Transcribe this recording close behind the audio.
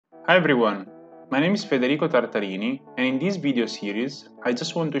Hi everyone, my name is Federico Tartarini, and in this video series I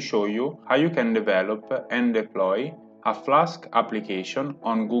just want to show you how you can develop and deploy a Flask application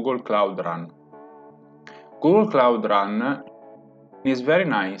on Google Cloud Run. Google Cloud Run is very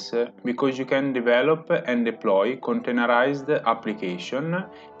nice because you can develop and deploy containerized application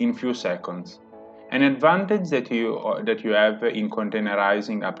in few seconds. An advantage that you have in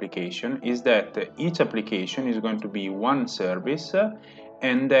containerizing application is that each application is going to be one service,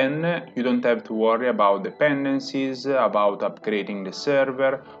 and then you don't have to worry about dependencies, about upgrading the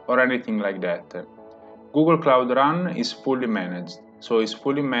server or anything like that. Google Cloud Run is fully managed, so it's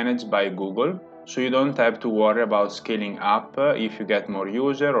fully managed by Google, so you don't have to worry about scaling up if you get more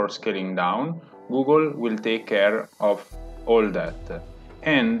users or scaling down. Google will take care of all that.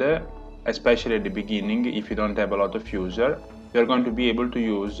 And especially at the beginning, if you don't have a lot of users, you're going to be able to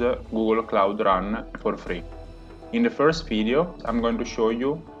use Google Cloud Run for free. In the first video, I'm going to show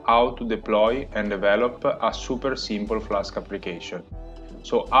you how to deploy and develop a super simple Flask application.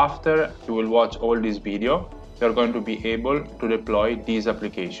 So after you will watch all this video, you're going to be able to deploy this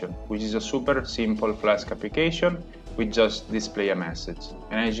application, which is a super simple Flask application with just display a message.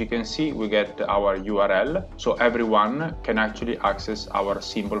 And as you can see, we get our URL, so everyone can actually access our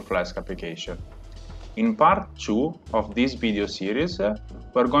simple Flask application. In part 2 of this video series,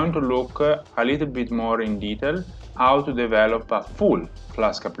 we're going to look a little bit more in detail how to develop a full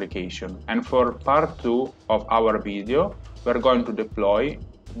Flask application. And for part 2 of our video, we're going to deploy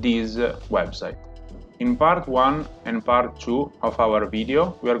this website. In part 1 and part 2 of our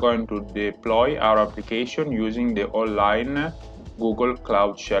video, we are going to deploy our application using the online Google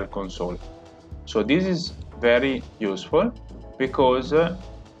Cloud Shell console. So this is very useful because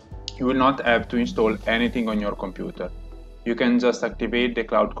you will not have to install anything on your computer. You can just activate the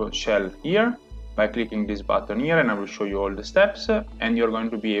Cloud Shell here by clicking this button here, and I will show you all the steps, and you're going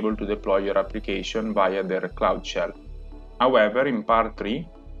to be able to deploy your application via the Cloud Shell. However, in part 3,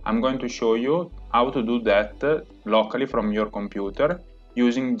 I'm going to show you how to do that locally from your computer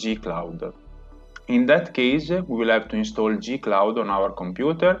using gcloud. In that case, we will have to install gcloud on our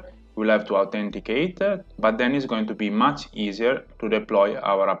computer, we will have to authenticate, but then it's going to be much easier to deploy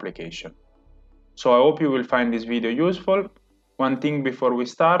our application. So I hope you will find this video useful. One thing before we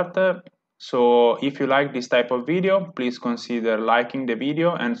start, so if you like this type of video, please consider liking the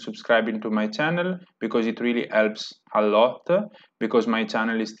video and subscribing to my channel, because it really helps a lot, because my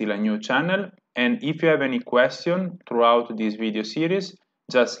channel is still a new channel. And if you have any question throughout this video series,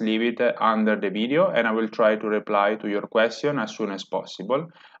 just leave it under the video and I will try to reply to your question as soon as possible.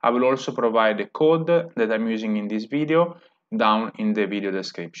 I will also provide the code that I'm using in this video down in the video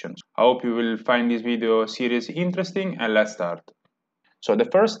description. I hope you will find this video series interesting, and let's start. So the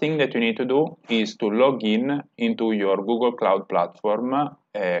first thing that you need to do is to log in into your Google Cloud Platform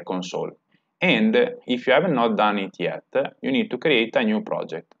console. And if you haven't not done it yet, you need to create a new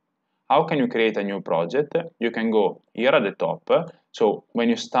project. How can you create a new project? You can go here at the top. So when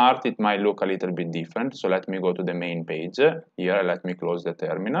you start, it might look a little bit different. So let me go to the main page here. Let me close the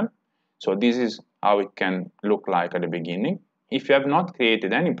terminal. So this is how it can look like at the beginning. If you have not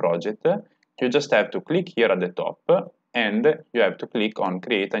created any project, you just have to click here at the top and you have to click on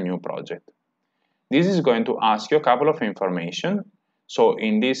create a new project. This is going to ask you a couple of information. So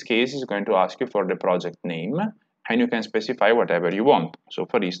in this case, it's going to ask you for the project name, and you can specify whatever you want. So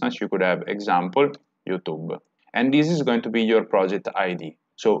for instance, you could have example YouTube, and this is going to be your project ID.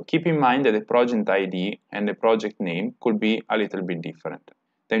 So keep in mind that the project ID and the project name could be a little bit different.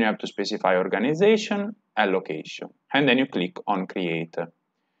 Then you have to specify organization and location, and then you click on create.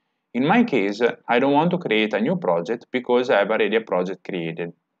 In my case, I don't want to create a new project because I have already a project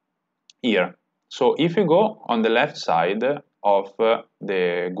created here. So if you go on the left side of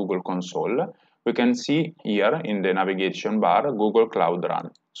the Google console, we can see here in the navigation bar Google Cloud Run.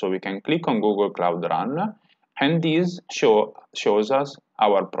 So we can click on Google Cloud Run, and this shows us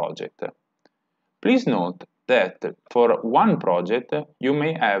our project. Please note that for one project, you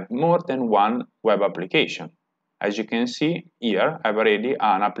may have more than one web application. As you can see here, I have already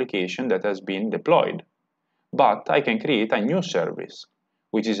an application that has been deployed, but I can create a new service,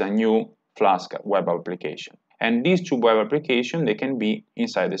 which is a new Flask web application. And these two web applications, they can be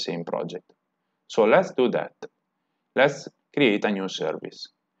inside the same project. So let's do that. Let's create a new service.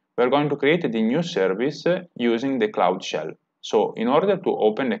 We're going to create the new service using the Cloud Shell. So in order to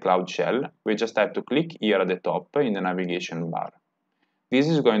open the Cloud Shell, we just have to click here at the top in the navigation bar. This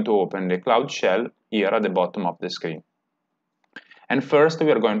is going to open the Cloud Shell here at the bottom of the screen. And first,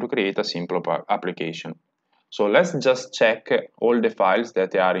 we are going to create a simple application. So let's just check all the files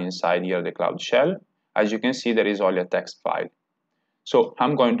that are inside here the Cloud Shell. As you can see, there is only a text file. So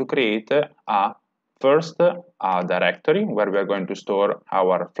I'm going to create first a directory where we are going to store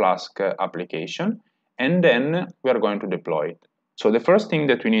our Flask application, and then we are going to deploy it. So the first thing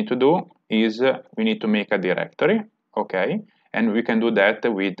that we need to do is we need to make a directory, okay? And we can do that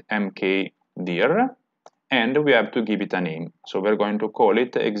with mkdir, and we have to give it a name. So we're going to call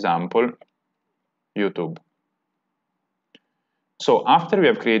it example YouTube. So after we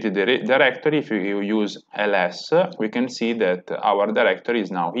have created the directory, if you use ls, we can see that our directory is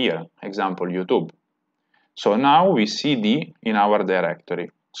now here, example YouTube. So now we cd in our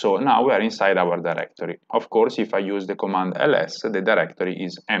directory. So now we are inside our directory. Of course, if I use the command ls, the directory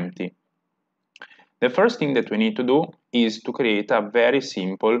is empty. The first thing that we need to do is to create a very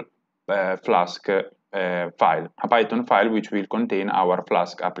simple Flask file, a Python file which will contain our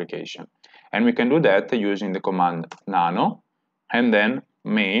Flask application. And we can do that using the command nano and then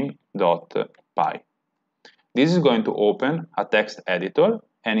main.py. This is going to open a text editor,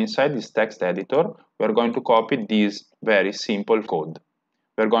 and inside this text editor, we're going to copy this very simple code.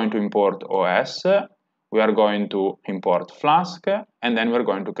 We're going to import OS, we are going to import Flask, and then we're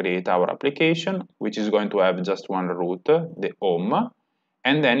going to create our application, which is going to have just one root, the home,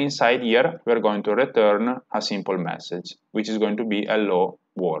 and then inside here, we're going to return a simple message, which is going to be hello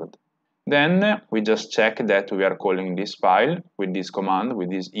world. Then we just check that we are calling this file with this command, with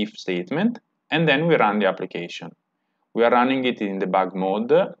this if statement, and then we run the application. We are running it in debug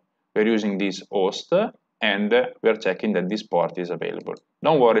mode, we're using this host, and we're checking that this port is available.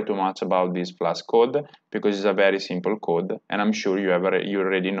 Don't worry too much about this Flask code, because it's a very simple code, and I'm sure you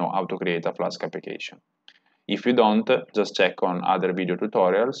already know how to create a Flask application. If you don't, just check on other video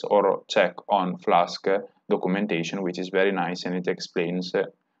tutorials or check on Flask documentation, which is very nice and it explains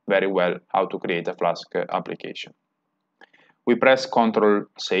very well how to create a Flask application. We press Ctrl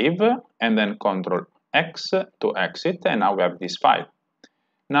Save and then Ctrl X to exit, and now we have this file.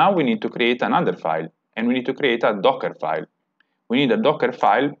 Now we need to create another file, and we need to create a Docker file. We need a Docker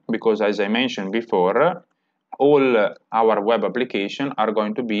file because, as I mentioned before, all our web applications are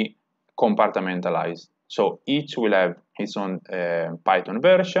going to be compartmentalized. So each will have its own Python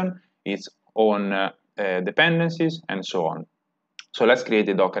version, its own dependencies, and so on. So let's create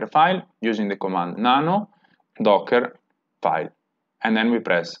a Docker file using the command nano docker file. And then we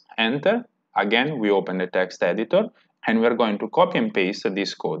press enter. Again, we open the text editor, and we're going to copy and paste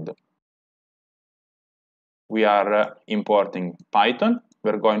this code. We are importing Python.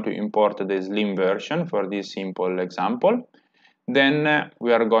 We're going to import the Slim version for this simple example. Then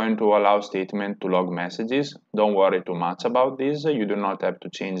we are going to allow statement to log messages. Don't worry too much about this. You do not have to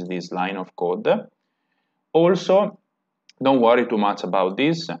change this line of code. Also, don't worry too much about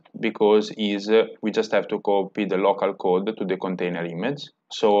this, because we just have to copy the local code to the container image.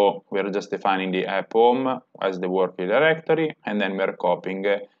 So we're just defining the app home as the working directory, and then we're copying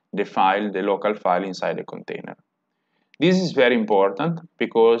the file, the local file inside the container. This is very important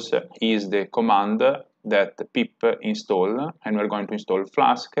because is the command that pip install, and we're going to install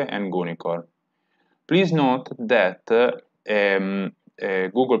Flask and Gunicorn. Please note that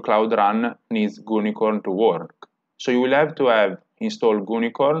Google Cloud Run needs Gunicorn to work. So you will have to have installed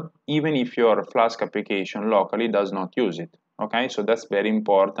Gunicorn even if your Flask application locally does not use it. Okay, so that's very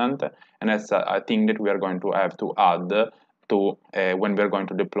important, and that's a thing that we are going to have to add to when we're going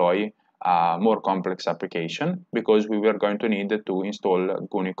to deploy a more complex application, because we were going to need to install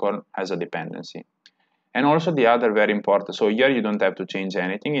Gunicorn as a dependency. And also the other very important, so here you don't have to change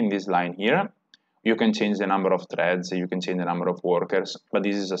anything in this line here. You can change the number of threads, you can change the number of workers, but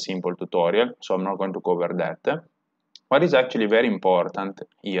this is a simple tutorial, so I'm not going to cover that. What is actually very important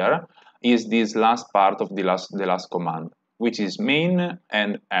here is this last part of the last command, which is main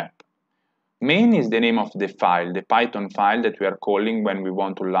and app. Main is the name of the file, the Python file that we are calling when we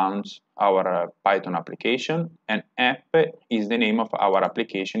want to launch our Python application, and app is the name of our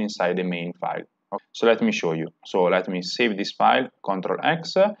application inside the main file. So let me show you. So let me save this file, Ctrl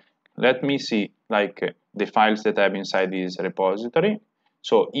X. Let me see like the files that I have inside this repository.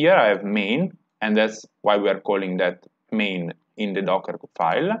 So here I have main, and that's why we are calling that main in the Docker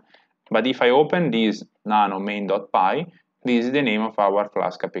file. But if I open this nano main.py, this is the name of our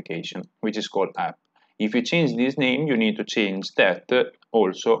Flask application, which is called app. If you change this name, you need to change that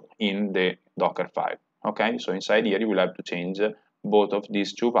also in the Docker file. Okay, so inside here you will have to change both of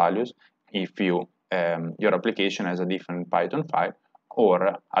these two values if you your application has a different Python file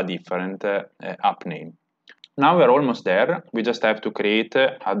or a different app name. Now we're almost there. We just have to create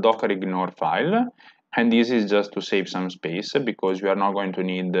a docker ignore file, and this is just to save some space because we are not going to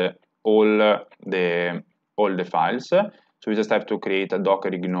need all the files. So we just have to create a docker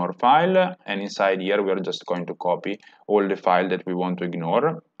ignore file, and inside here we are just going to copy all the file that we want to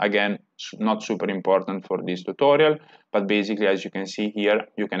ignore. Again, not super important for this tutorial, but basically, as you can see here,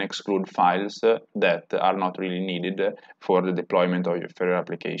 you can exclude files that are not really needed for the deployment of your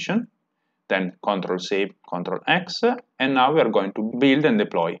application. Then Control Save, Control X, and now we are going to build and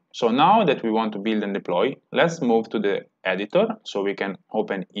deploy. So now that we want to build and deploy, let's move to the editor so we can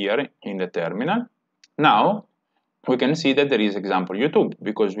open here in the terminal. Now we can see that there is example YouTube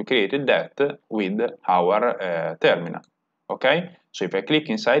because we created that with our terminal. Okay, so if I click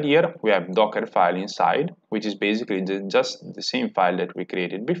inside here, we have Docker file inside, which is basically just the same file that we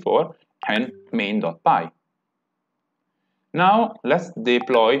created before, and main.py. Now let's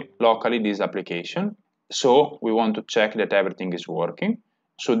deploy locally this application. So we want to check that everything is working.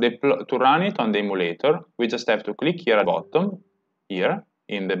 So to run it on the emulator, we just have to click here at the bottom, here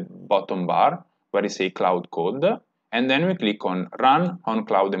in the bottom bar, where it says Cloud Code, and then we click on Run on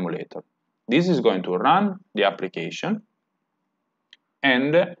Cloud Emulator. This is going to run the application,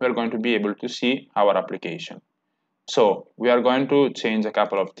 and we're going to be able to see our application. So we are going to change a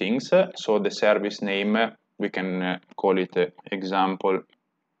couple of things. So the service name, we can call it example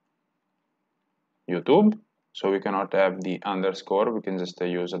YouTube. So we cannot have the underscore, we can just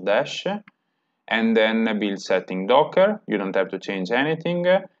use a dash. And then build setting Docker, you don't have to change anything.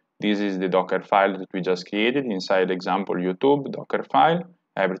 This is the Docker file that we just created inside example YouTube Docker file.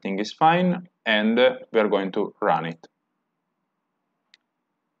 Everything is fine, and we're going to run it.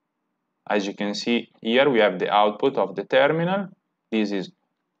 As you can see here, we have the output of the terminal. This is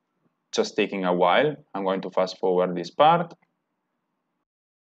just taking a while. I'm going to fast forward this part.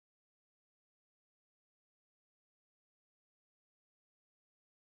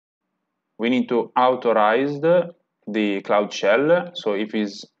 We need to authorize the Cloud Shell. So if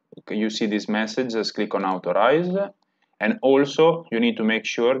you see this message, just click on authorize. And also you need to make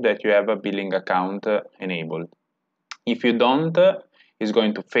sure that you have a billing account enabled. If you don't, it's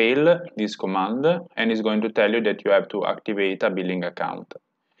going to fail this command and it's going to tell you that you have to activate a billing account.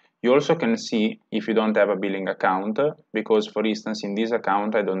 You also can see if you don't have a billing account, because for instance in this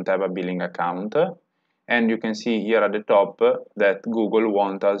account I don't have a billing account, and you can see here at the top that Google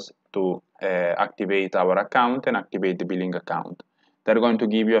wants us to activate our account and activate the billing account. They're going to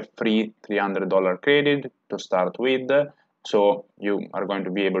give you a free $300 credit to start with, so you are going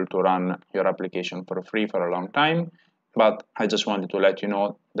to be able to run your application for free for a long time. But I just wanted to let you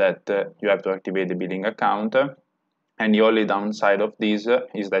know that you have to activate the billing account, and the only downside of this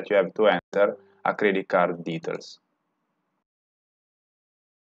is that you have to enter a credit card details.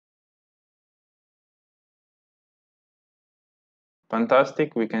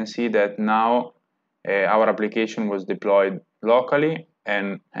 Fantastic, we can see that now our application was deployed locally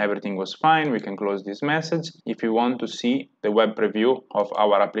and everything was fine. We can close this message. If you want to see the web preview of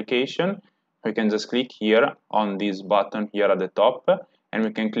our application, we can just click here on this button here at the top, and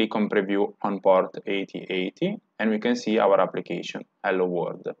we can click on preview on port 8080, and we can see our application, Hello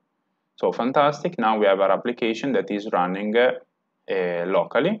World. So fantastic, now we have our application that is running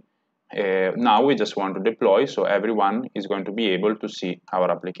locally. Now we just want to deploy, so everyone is going to be able to see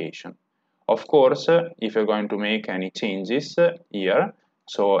our application. Of course, if you're going to make any changes here,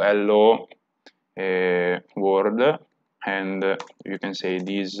 so hello world, and you can say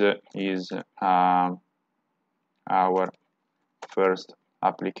this is our first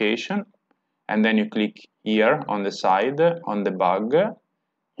application, and then you click here on the side on the bug,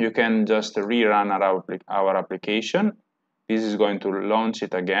 you can just rerun our application. This is going to launch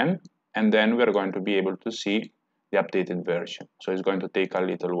it again, and then we're going to be able to see the updated version. So it's going to take a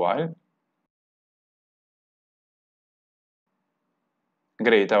little while.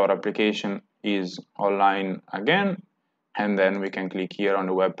 Great, our application is online again, and then we can click here on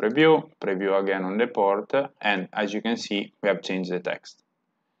the web preview, preview again on the port, and as you can see, we have changed the text.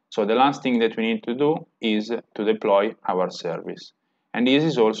 So the last thing that we need to do is to deploy our service. And this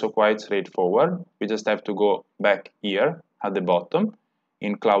is also quite straightforward. We just have to go back here at the bottom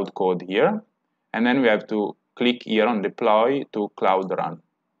in Cloud Code here, and then we have to click here on deploy to Cloud Run.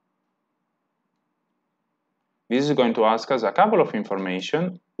 This is going to ask us a couple of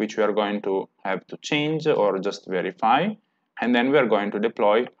information which we are going to have to change or just verify, and then we are going to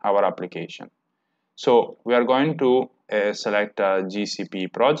deploy our application. So we are going to select a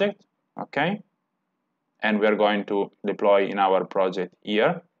GCP project, okay, and we are going to deploy in our project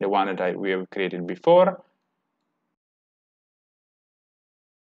here, the one that we have created before.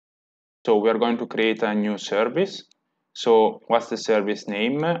 So we are going to create a new service. So what's the service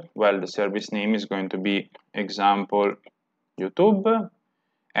name? Well, the service name is going to be example YouTube,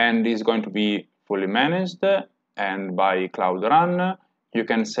 and is going to be fully managed, and by Cloud Run, you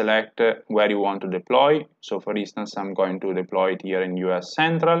can select where you want to deploy. So for instance, I'm going to deploy it here in US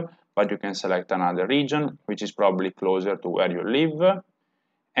Central, but you can select another region, which is probably closer to where you live.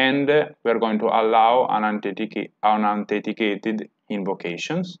 And we're going to allow unauthenticated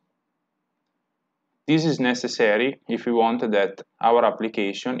invocations. This is necessary if we want that our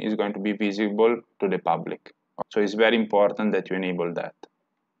application is going to be visible to the public. So it's very important that you enable that.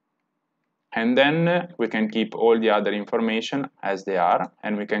 And then we can keep all the other information as they are,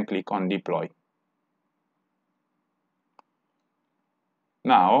 and we can click on deploy.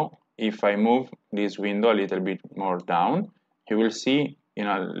 Now, if I move this window a little bit more down, you will see in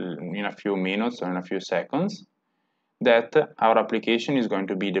a few minutes or in a few seconds that our application is going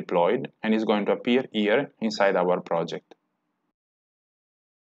to be deployed and is going to appear here inside our project.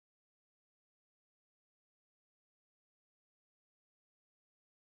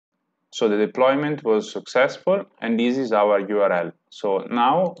 So the deployment was successful, and this is our URL. So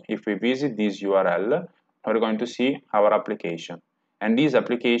now if we visit this URL, we're going to see our application. And this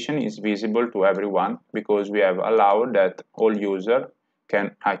application is visible to everyone because we have allowed that all users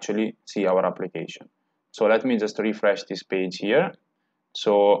can actually see our application. So let me just refresh this page here.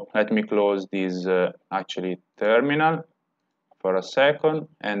 So let me close this actually terminal for a second,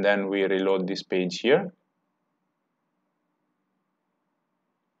 and then we reload this page here.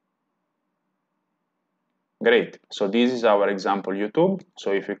 Great, so this is our example YouTube.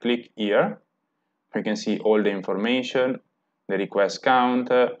 So if you click here, we can see all the information, the request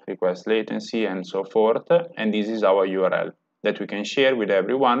count, request latency, and so forth. And this is our URL that we can share with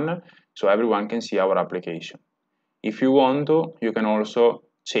everyone, so everyone can see our application. If you want to, you can also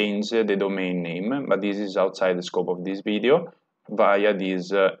change the domain name, but this is outside the scope of this video via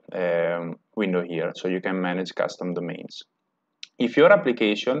this window here, so you can manage custom domains. If your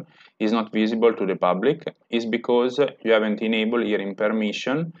application is not visible to the public, it's because you haven't enabled here in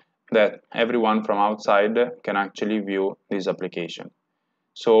permission that everyone from outside can actually view this application.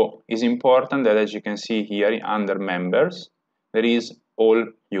 So it's important that, as you can see here under members, there is all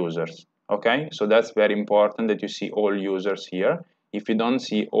users. Okay, so that's very important that you see all users here. If you don't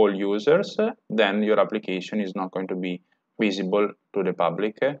see all users, then your application is not going to be visible to the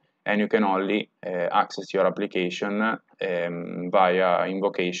public, and you can only access your application via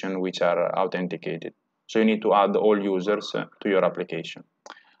invocation which are authenticated. So you need to add all users to your application.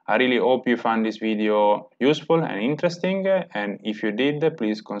 I really hope you found this video useful and interesting, and if you did,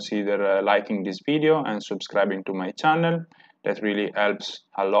 please consider liking this video and subscribing to my channel. That really helps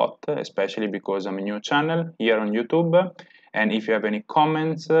a lot, especially because I'm a new channel here on YouTube. And if you have any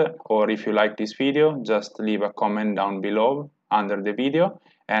comments or if you like this video, just leave a comment down below under the video,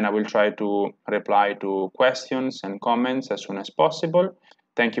 and I will try to reply to questions and comments as soon as possible.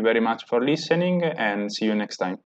 Thank you very much for listening, and see you next time.